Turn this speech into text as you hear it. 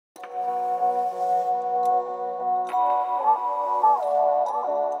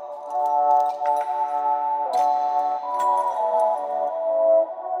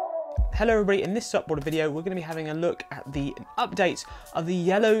Hello everybody, in this SUPboarder video we're going to be having a look at the updates of the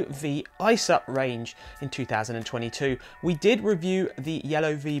Yellow V iSUP range in 2022. We did review the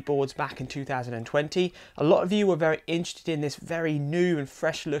Yellow V boards back in 2020. A lot of you were very interested in this very new and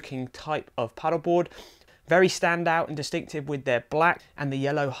fresh looking type of paddleboard. Very standout and distinctive with their black and the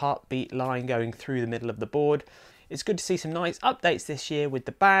yellow heartbeat line going through the middle of the board. It's good to see some nice updates this year with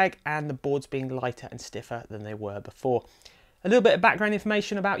the bag and the boards being lighter and stiffer than they were before. A little bit of background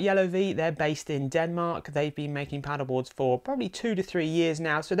information about Yellow V. They're based in Denmark. They've been making paddleboards for probably 2 to 3 years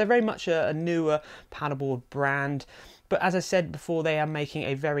now, so they're very much a newer paddleboard brand. But as I said before, they are making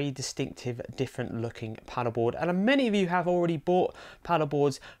a very distinctive, different looking paddleboard. And many of you have already bought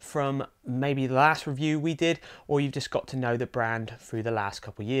paddleboards from maybe the last review we did, or you've just got to know the brand through the last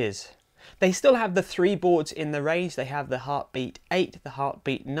couple of years. They still have the 3 boards in the range. They have the Heartbeat 8, the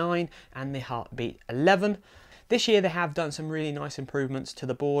Heartbeat 9 and the Heartbeat 11. This year they have done some really nice improvements to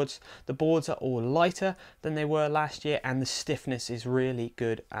the boards. The boards are all lighter than they were last year and the stiffness is really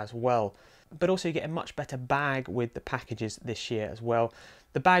good as well. But also you get a much better bag with the packages this year as well.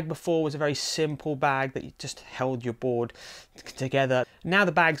 The bag before was a very simple bag that you just held your board together. Now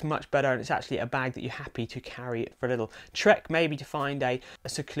the bag's much better and it's actually a bag that you're happy to carry for a little trek, maybe to find a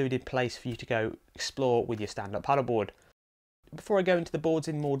secluded place for you to go explore with your stand-up paddleboard. Before I go into the boards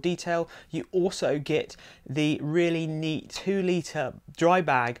in more detail, you also get the really neat 2-litre dry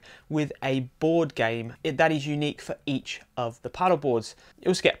bag with a board game that is unique for each of the paddleboards. You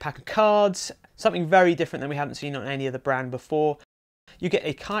also get a pack of cards, something very different than we haven't seen on any other brand before. You get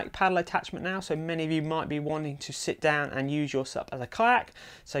a kayak paddle attachment now, so many of you might be wanting to sit down and use your SUP as a kayak.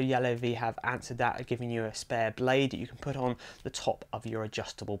 So Yellow V have answered that, giving you a spare blade that you can put on the top of your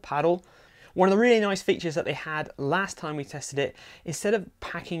adjustable paddle. One of the really nice features that they had last time we tested it, instead of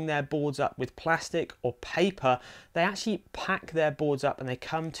packing their boards up with plastic or paper, they actually pack their boards up and they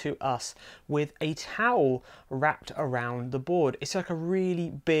come to us with a towel wrapped around the board. It's like a really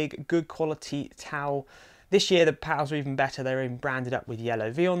big, good quality towel. This year the paddles are even better, they're even branded up with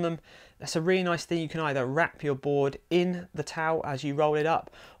Yellow V on them. That's a really nice thing. You can either wrap your board in the towel as you roll it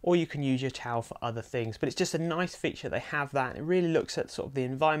up, or you can use your towel for other things. But it's just a nice feature, they have that. It really looks at sort of the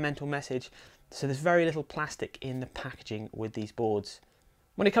environmental message. So there's very little plastic in the packaging with these boards.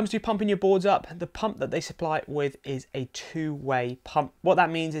 When it comes to pumping your boards up, the pump that they supply it with is a 2-way pump. What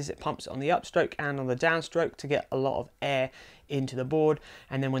that means is it pumps on the upstroke and on the downstroke to get a lot of air into the board.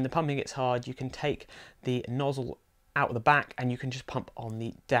 And then when the pumping gets hard, you can take the nozzle out of the back and you can just pump on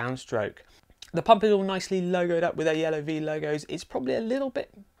the downstroke. The pump is all nicely logoed up with their Yellow V logos. It's probably a little bit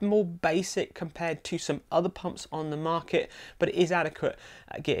more basic compared to some other pumps on the market, but it is adequate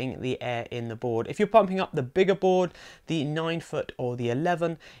at getting the air in the board. If you're pumping up the bigger board, the 9-foot or the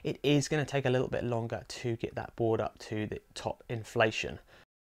 11, it is going to take a little bit longer to get that board up to the top inflation.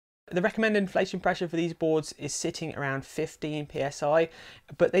 The recommended inflation pressure for these boards is sitting around 15 psi,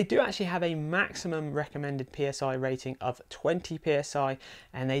 but they do actually have a maximum recommended psi rating of 20 psi,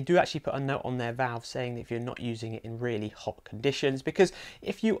 and they do actually put a note on their valve saying that if you're not using it in really hot conditions, because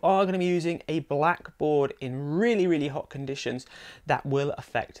if you are going to be using a black board in really hot conditions, that will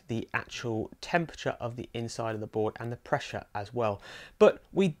affect the actual temperature of the inside of the board and the pressure as well. But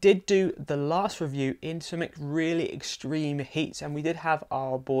we did do the last review in some really extreme heats, and we did have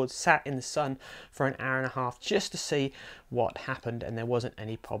our boards sat in the sun for an hour and a half just to see what happened, and there wasn't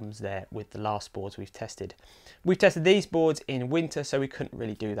any problems there with the last boards we've tested. We've tested these boards in winter, so we couldn't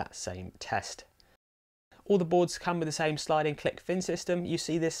really do that same test. All the boards come with the same sliding click fin system. You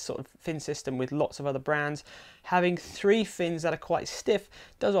see this sort of fin system with lots of other brands. Having 3 fins that are quite stiff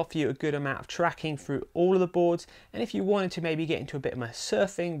does offer you a good amount of tracking through all of the boards. And if you wanted to maybe get into a bit of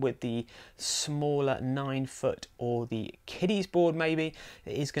surfing with the smaller 9-foot or the kiddies board maybe,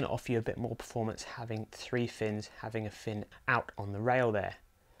 it is going to offer you a bit more performance having 3 fins, having a fin out on the rail there.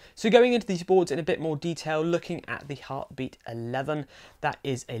 So going into these boards in a bit more detail, looking at the Heartbeat 11, that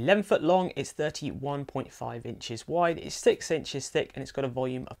is 11 foot long, it's 31.5 inches wide, it's 6 inches thick, and it's got a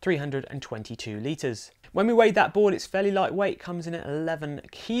volume of 322 litres. When we weighed that board, it's fairly lightweight, comes in at 11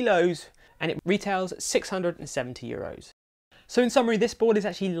 kilos, and it retails €670. So in summary, this board is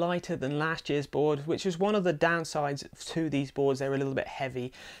actually lighter than last year's board, which was one of the downsides to these boards. They were a little bit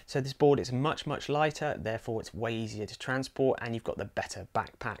heavy. So this board is much lighter, therefore it's way easier to transport, and you've got the better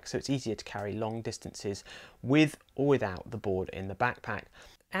backpack. So it's easier to carry long distances with or without the board in the backpack.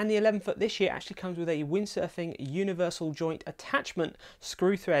 And the 11-foot this year actually comes with a windsurfing universal joint attachment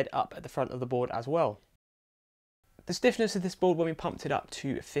screw thread up at the front of the board as well. The stiffness of this board, when we pumped it up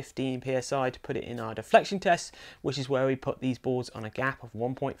to 15 psi to put it in our deflection test, which is where we put these boards on a gap of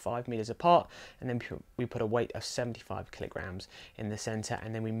 1.5 meters apart, and then we put a weight of 75 kilograms in the center,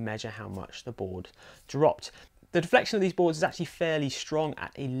 and then we measure how much the board dropped. The deflection of these boards is actually fairly strong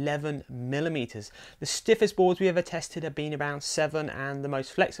at 11 millimeters. The stiffest boards we ever tested have been around 7, and the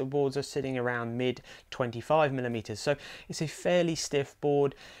most flexible boards are sitting around mid 25 millimeters. So it's a fairly stiff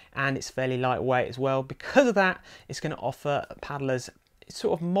board, and it's fairly lightweight as well. Because of that, it's going to offer paddlers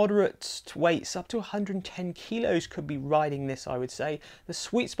sort of moderate weights. Up to 110 kilos could be riding this, I would say. The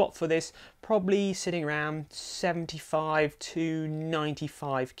sweet spot for this, probably sitting around 75 to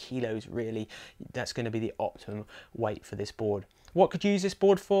 95 kilos really. That's going to be the optimum weight for this board. What could you use this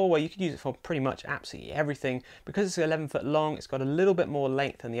board for? Well, you could use it for pretty much absolutely everything. Because it's 11 foot long, it's got a little bit more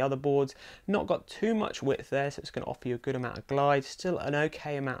length than the other boards, not got too much width there, so it's going to offer you a good amount of glide, still an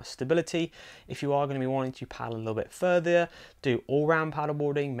okay amount of stability. If you are going to be wanting to paddle a little bit further, do all-round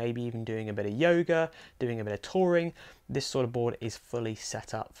paddleboarding, maybe even doing a bit of yoga, doing a bit of touring, this sort of board is fully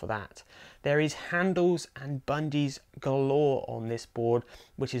set up for that. There is handles and bungees galore on this board,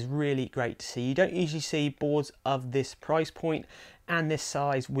 which is really great to see. You don't usually see boards of this price point and this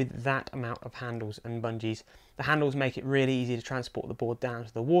size with that amount of handles and bungees. The handles make it really easy to transport the board down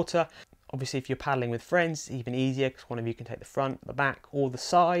to the water. Obviously, if you're paddling with friends, it's even easier because one of you can take the front, the back, or the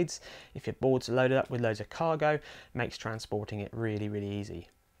sides. If your board's loaded up with loads of cargo, it makes transporting it really, really easy.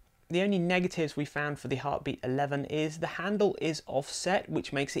 The only negatives we found for the Heartbeat 11 is the handle is offset,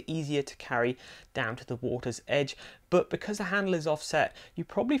 which makes it easier to carry down to the water's edge. But because the handle is offset, you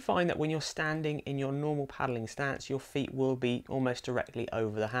probably find that when you're standing in your normal paddling stance, your feet will be almost directly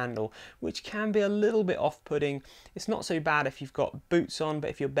over the handle, which can be a little bit off-putting. It's not so bad if you've got boots on, but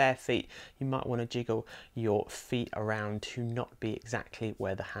if you're bare feet, you might want to jiggle your feet around to not be exactly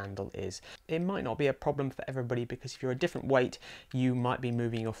where the handle is. It might not be a problem for everybody because if you're a different weight, you might be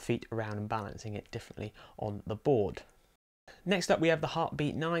moving your feet around and balancing it differently on the board. Next up we have the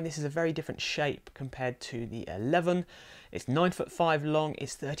Heartbeat 9. This is a very different shape compared to the 11. It's 9'5" long,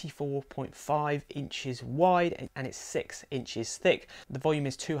 it's 34.5 inches wide, and it's 6 inches thick. The volume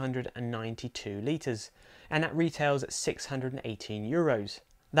is 292 litres, and that retails at 618 euros.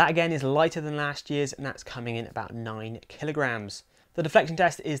 That again is lighter than last year's, and that's coming in about 9 kilograms. The deflection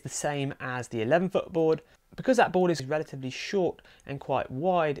test is the same as the 11-foot board. Because that board is relatively short and quite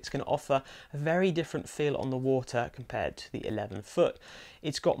wide, it's going to offer a very different feel on the water compared to the 11-foot.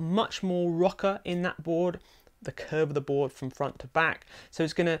 It's got much more rocker in that board, the curve of the board from front to back, so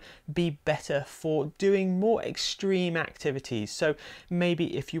it's going to be better for doing more extreme activities. So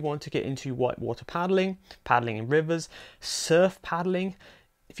maybe if you want to get into whitewater paddling, paddling in rivers, surf paddling,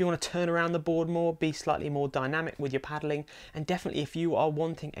 if you want to turn around the board more, be slightly more dynamic with your paddling, and definitely if you are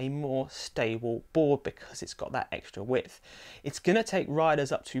wanting a more stable board because it's got that extra width. It's going to take riders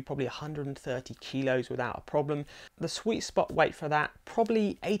up to probably 130 kilos without a problem. The sweet spot weight for that,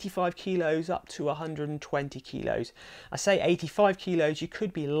 probably 85 kilos up to 120 kilos. I say 85 kilos, you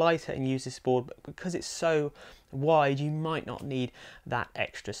could be lighter and use this board, but because it's so wide, you might not need that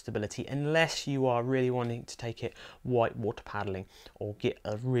extra stability unless you are really wanting to take it whitewater paddling or get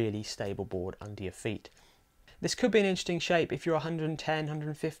a really stable board under your feet. This could be an interesting shape if you're 110,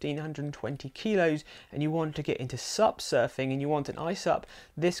 115, 120 kilos and you want to get into SUP surfing and you want an iSUP.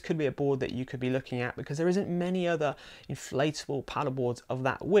 This could be a board that you could be looking at because there isn't many other inflatable paddle boards of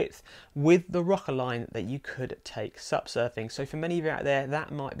that width with the rocker line that you could take SUP surfing. So for many of you out there,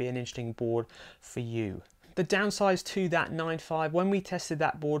 that might be an interesting board for you. The downsides to that 9'5", when we tested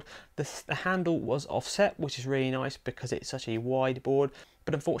that board, the handle was offset, which is really nice because it's such a wide board,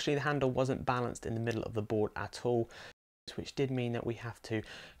 but unfortunately the handle wasn't balanced in the middle of the board at all, which did mean that we have to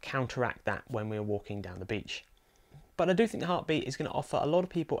counteract that when we were walking down the beach. But I do think the Heartbeat is going to offer a lot of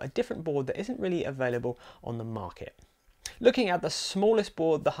people a different board that isn't really available on the market. Looking at the smallest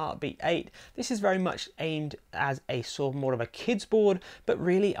board, the Heartbeat 8, this is very much aimed as a sort of more of a kid's board, but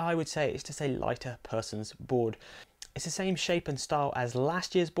really I would say it's just a lighter person's board. It's the same shape and style as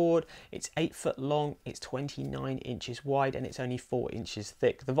last year's board. It's 8 foot long, it's 29 inches wide, and it's only 4 inches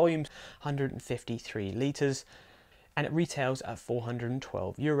thick. The volume's 153 litres, and it retails at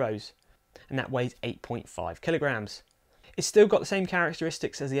 412 euros, and that weighs 8.5 kilograms. It's still got the same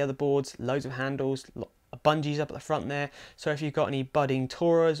characteristics as the other boards, loads of handles, bungees up at the front there, so if you've got any budding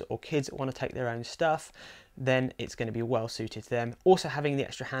tourers or kids that want to take their own stuff, then it's going to be well suited to them. Also, having the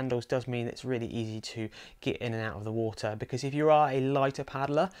extra handles does mean it's really easy to get in and out of the water, because if you are a lighter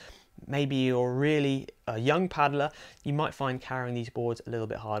paddler, maybe you're really a young paddler, you might find carrying these boards a little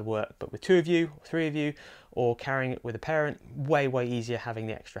bit hard work, but with 2 of you, or 3 of you, or carrying it with a parent, way easier having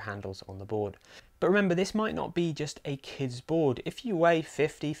the extra handles on the board. But remember, this might not be just a kid's board. If you weigh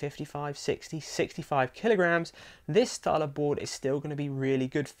 50, 55, 60, 65 kilograms, this style of board is still going to be really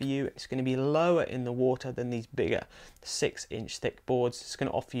good for you. It's going to be lower in the water than these bigger 6-inch thick boards. It's going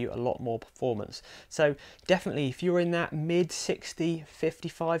to offer you a lot more performance. So definitely, if you're in that mid 60,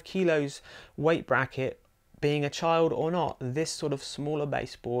 55 kilos weight bracket, being a child or not, this sort of smaller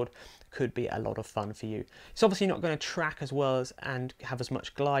baseboard could be a lot of fun for you. It's obviously not going to track as well as and have as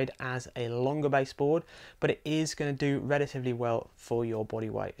much glide as a longer baseboard, but it is going to do relatively well for your body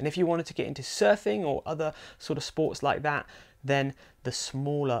weight. And if you wanted to get into surfing or other sort of sports like that, then the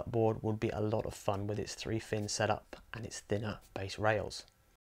smaller board would be a lot of fun with its 3-fin setup and its thinner base rails.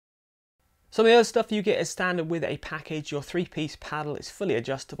 Some of the other stuff you get as standard with a package. Your 3-piece paddle is fully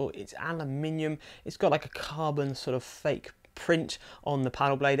adjustable. It's aluminium. It's got like a carbon sort of fake print on the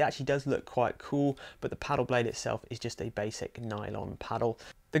paddle blade. It actually does look quite cool, but the paddle blade itself is just a basic nylon paddle.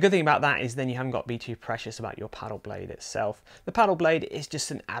 The good thing about that is then you haven't got to be too precious about your paddle blade itself. The paddle blade is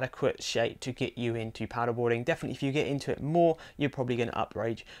just an adequate shape to get you into paddleboarding. Definitely if you get into it more, you're probably going to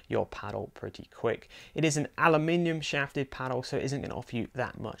upgrade your paddle pretty quick. It is an aluminium shafted paddle, so it isn't going to offer you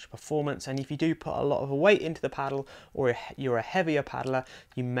that much performance. And if you do put a lot of weight into the paddle, or you're a heavier paddler,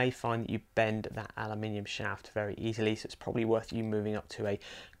 you may find that you bend that aluminium shaft very easily. So it's probably worth you moving up to a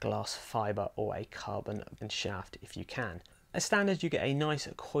glass fiber or a carbon shaft if you can. As standard, you get a nice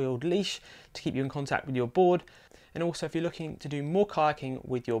coiled leash to keep you in contact with your board. And also, if you're looking to do more kayaking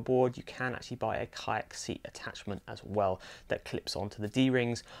with your board, you can actually buy a kayak seat attachment as well that clips onto the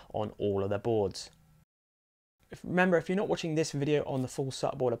D-rings on all of the boards. Remember, if you're not watching this video on the full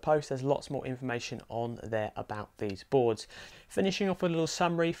SUPboarder post, there's lots more information on there about these boards. Finishing off with a little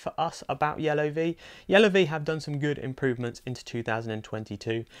summary for us about Yellow V. Yellow V have done some good improvements into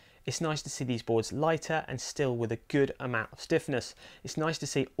 2022. It's nice to see these boards lighter and still with a good amount of stiffness. It's nice to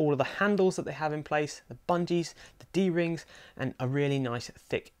see all of the handles that they have in place, the bungees, the D-rings, and a really nice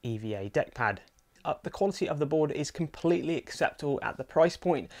thick EVA deck pad. The quality of the board is completely acceptable at the price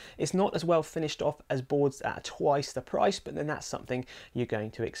point. It's not as well finished off as boards that are twice the price, but then that's something you're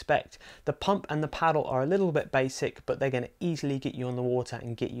going to expect. The pump and the paddle are a little bit basic, but they're going to easily get you on the water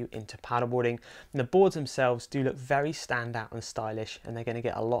and get you into paddleboarding. And the boards themselves do look very standout and stylish, and they're going to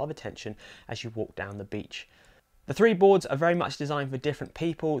get a lot of attention as you walk down the beach. The 3 boards are very much designed for different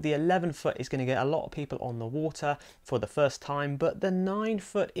people. The 11-foot is going to get a lot of people on the water for the first time, but the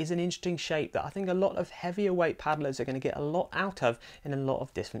 9-foot is an interesting shape that I think a lot of heavier weight paddlers are going to get a lot out of in a lot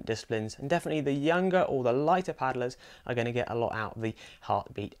of different disciplines. And definitely the younger or the lighter paddlers are going to get a lot out of the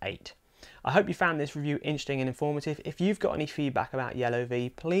Heartbeat 8. I hope you found this review interesting and informative. If you've got any feedback about Yellow V,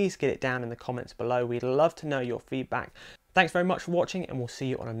 please get it down in the comments below. We'd love to know your feedback. Thanks very much for watching, and we'll see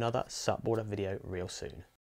you on another SUPboarder video real soon.